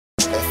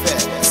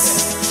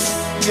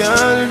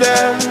girl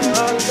them,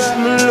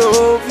 me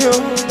love you,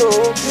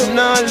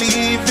 not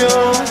leave you.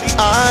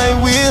 I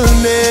will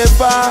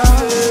never.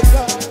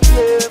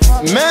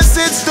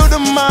 Message to the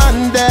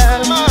man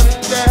them,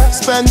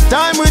 spend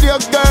time with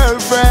your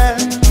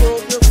girlfriend.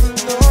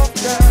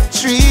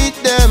 Treat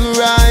them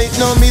right,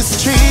 no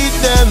mistreat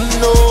them,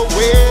 no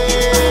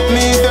way.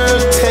 Me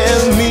girl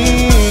tell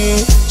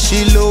me,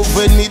 she love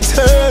when me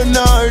turn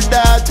her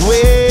that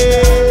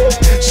way.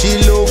 She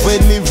love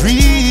when me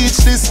reach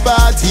the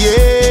spot,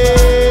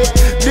 yeah.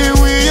 The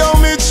way how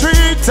me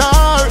treat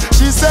her,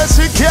 she said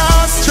she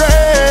can't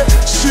stray.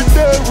 She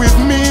there with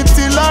me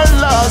till her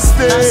last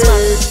day.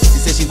 She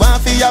said she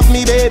want to have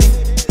me baby.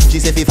 She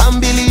said fi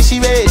family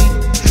she ready.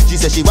 She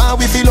said she want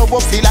we fill up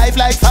for life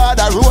like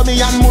father Romy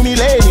and Mummy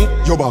Laney.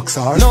 Your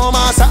boxer, no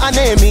master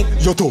anemi.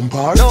 your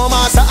thumper, no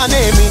master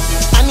anemi.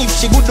 And if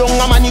she good down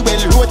a money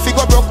well road fi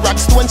go broke rock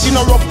stone she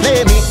no rough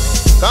play me.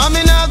 Come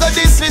in now go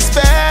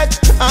disrespect,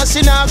 and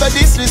she now go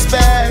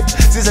disrespect.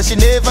 She said she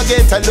never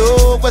get a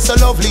love, but so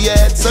lovely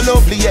yet, so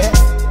lovely yet.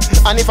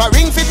 And if a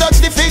ring fi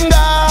touch the finger,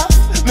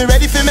 me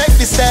ready fi make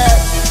the step.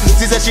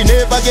 She said she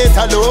never get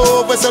a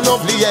love, but so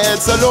lovely yet,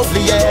 so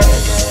lovely yet.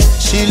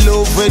 She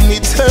love when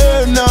me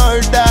turn her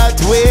that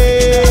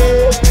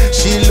way.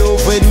 She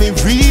love when me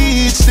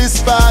reach the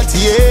spot,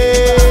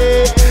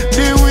 yeah.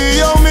 The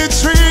way how me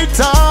treat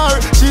her,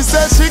 she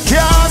said she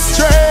can't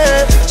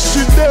stray.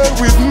 She there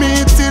with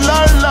me till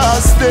her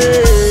last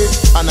day.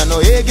 And I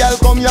know, hey girl,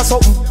 come here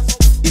something.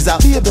 Is a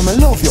baby, me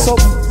love you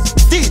something.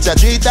 Teacher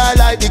treat her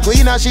like the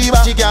Queen of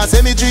Sheba. She can't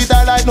say me treat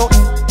her like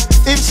nothing.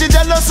 If she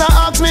jealous and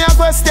ask me a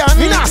question,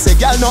 me nah say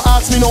girl no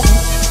ask me nothing.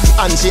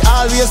 And she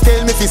always tell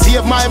me to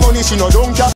save my money, she no don't care.